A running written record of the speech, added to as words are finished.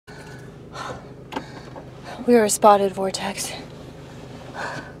We were spotted, Vortex.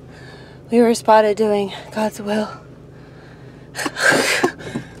 We were spotted doing God's will.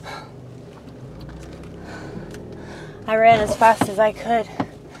 I ran as fast as I could.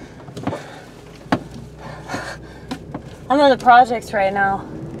 I'm in the projects right now.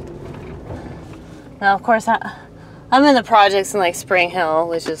 Now, of course, I'm in the projects in like Spring Hill,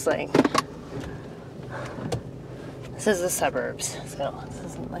 which is like, this is the suburbs, so this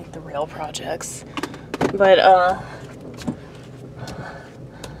isn't like the real projects. But,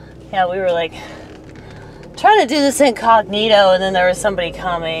 yeah, we were like trying to do this incognito, and then there was somebody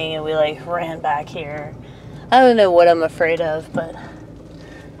coming, and we like ran back here. I don't know what I'm afraid of, but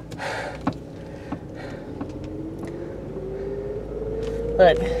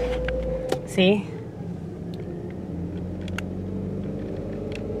look, see?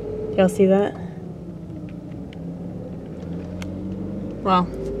 Y'all see that? Well,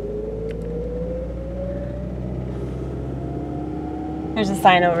 there's a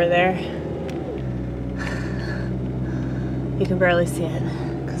sign over there. You can barely see it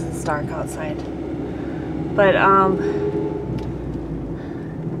because it's dark outside. But,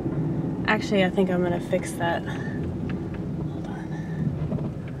 actually, I think I'm gonna fix that. Hold on.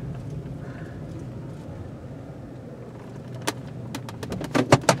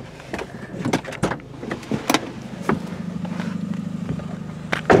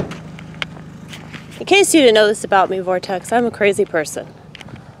 In case you didn't know this about me, Vortex, I'm a crazy person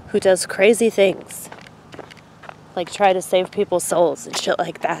who does crazy things. Like try to save people's souls and shit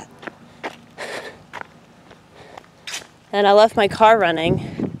like that. And I left my car running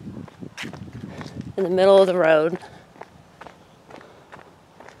in the middle of the road.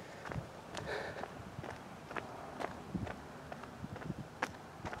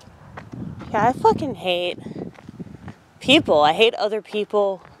 Yeah, I fucking hate people. I hate other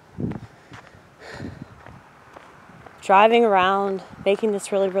people driving around, making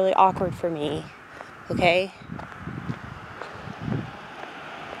this really, really awkward for me. Okay?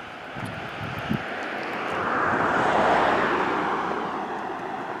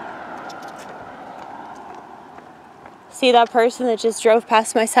 See that person that just drove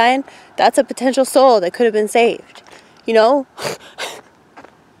past my sign? That's a potential soul that could have been saved. You know?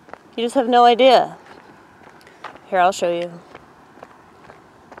 You just have no idea. Here, I'll show you.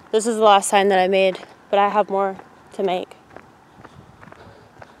 This is the last sign that I made, but I have more to make.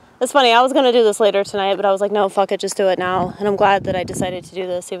 It's funny, I was going to do this later tonight, but I was like, no, fuck it, just do it now. And I'm glad that I decided to do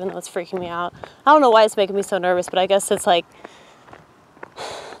this, even though it's freaking me out. I don't know why it's making me so nervous, but I guess it's like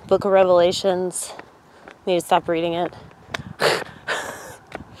Book of Revelations. I need to stop reading it.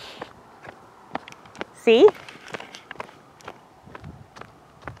 See?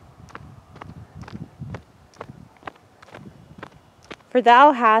 For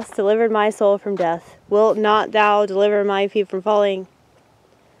thou hast delivered my soul from death. Wilt not thou deliver my feet from falling,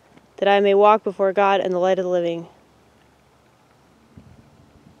 that I may walk before God in the light of the living?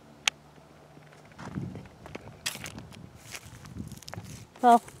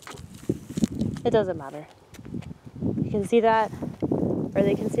 Well, it doesn't matter. You can see that, or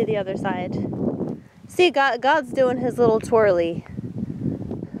they can see the other side. See, God's doing his little twirlie.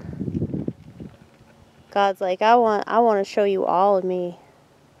 God's like, I want to show you all of me.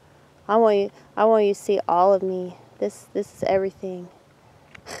 I want you to see all of me. This is everything.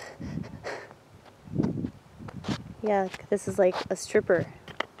 Yeah, this is like a stripper.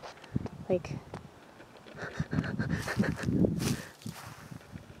 Like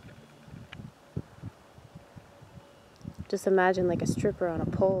just imagine like a stripper on a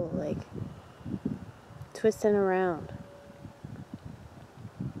pole, like twisting around.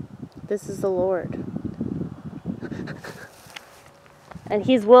 This is the Lord. And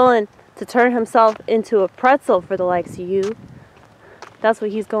he's willing to turn himself into a pretzel for the likes of you. That's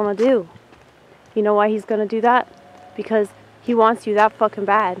what he's gonna do. You know why he's gonna do that? Because he wants you that fucking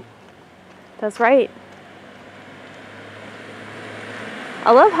bad. That's right.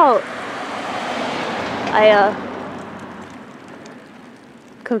 I love how I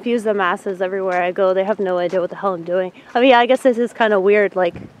confuse the masses everywhere I go. They have no idea what the hell I'm doing. I mean, I guess this is kind of weird,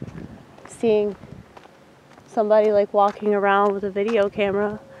 like seeing somebody like walking around with a video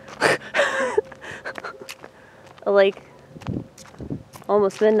camera. Like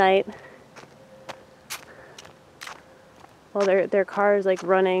almost midnight. While their car is like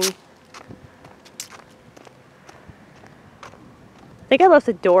running. I think I left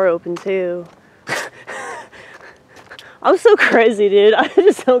the door open too. I'm so crazy, dude. I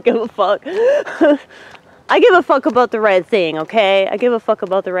just don't give a fuck. I give a fuck about the right thing, okay? I give a fuck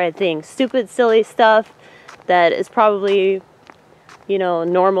about the right thing. Stupid, silly stuff that is probably, you know,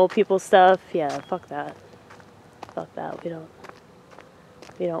 normal people stuff. Yeah, fuck that. fuck that. We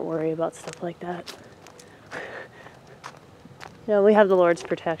don't worry about stuff like that. You know, we have the Lord's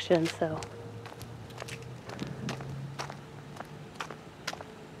protection, so.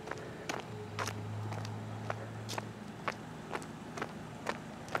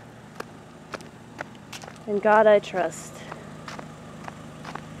 In God I trust.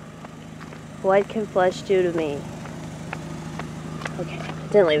 What can flesh do to me? Okay,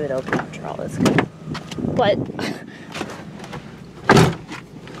 didn't leave it open after all. That's good. But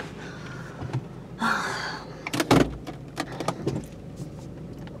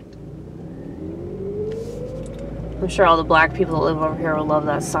I'm sure all the black people that live over here will love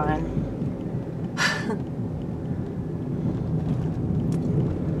that sign.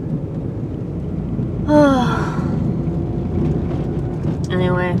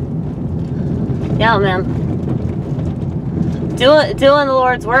 Anyway, yeah, man. Doing the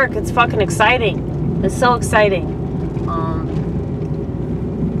Lord's work, it's fucking exciting. It's so exciting.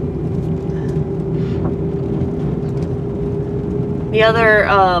 The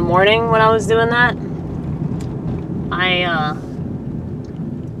other morning when I was doing that, I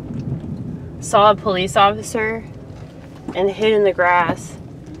saw a police officer and hid in the grass.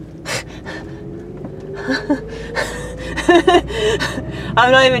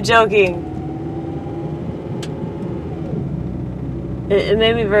 I'm not even joking. It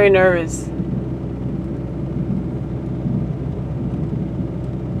made me very nervous.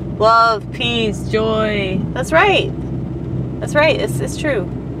 Love, peace, joy. That's right. That's right. It's true.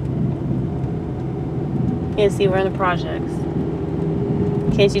 Can't see we're in the projects.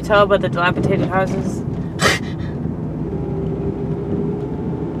 Can't you tell by the dilapidated houses?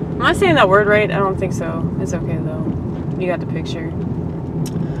 Am I saying that word right? I don't think so. It's okay though. You got the picture.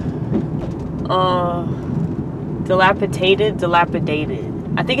 Dilapidated.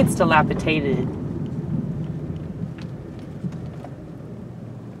 I think it's dilapidated.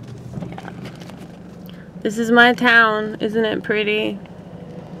 Yeah. This is my town. Isn't it pretty?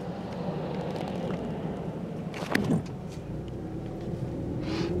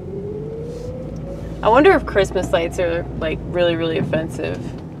 I wonder if Christmas lights are like really, really offensive.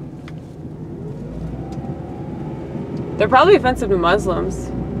 They're probably offensive to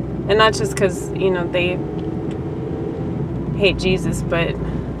Muslims. And not just because, you know, they hate Jesus, but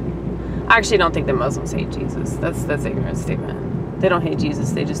I actually don't think that Muslims hate Jesus. That's an ignorant statement. They don't hate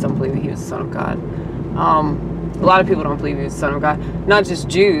Jesus, they just don't believe that he was the Son of God. A lot of people don't believe he was the Son of God. Not just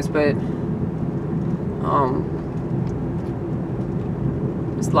Jews, but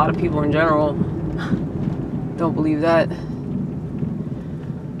just a lot of people in general don't believe that.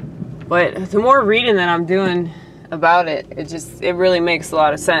 But the more reading that I'm doing about it, it really makes a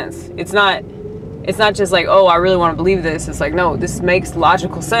lot of sense. It's not just like, oh, I really want to believe this. It's like, no, this makes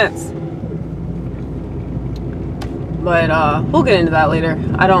logical sense. But we'll get into that later.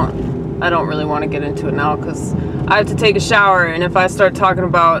 I don't really want to get into it now because I have to take a shower, and if I start talking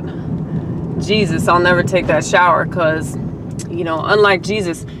about Jesus, I'll never take that shower because, you know, unlike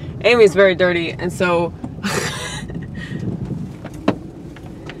Jesus, Amy's very dirty, and so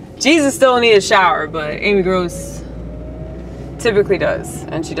Jesus still needs a shower, but Amy Gross typically does,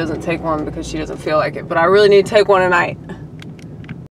 and she doesn't take one because she doesn't feel like it. But I really need to take one tonight.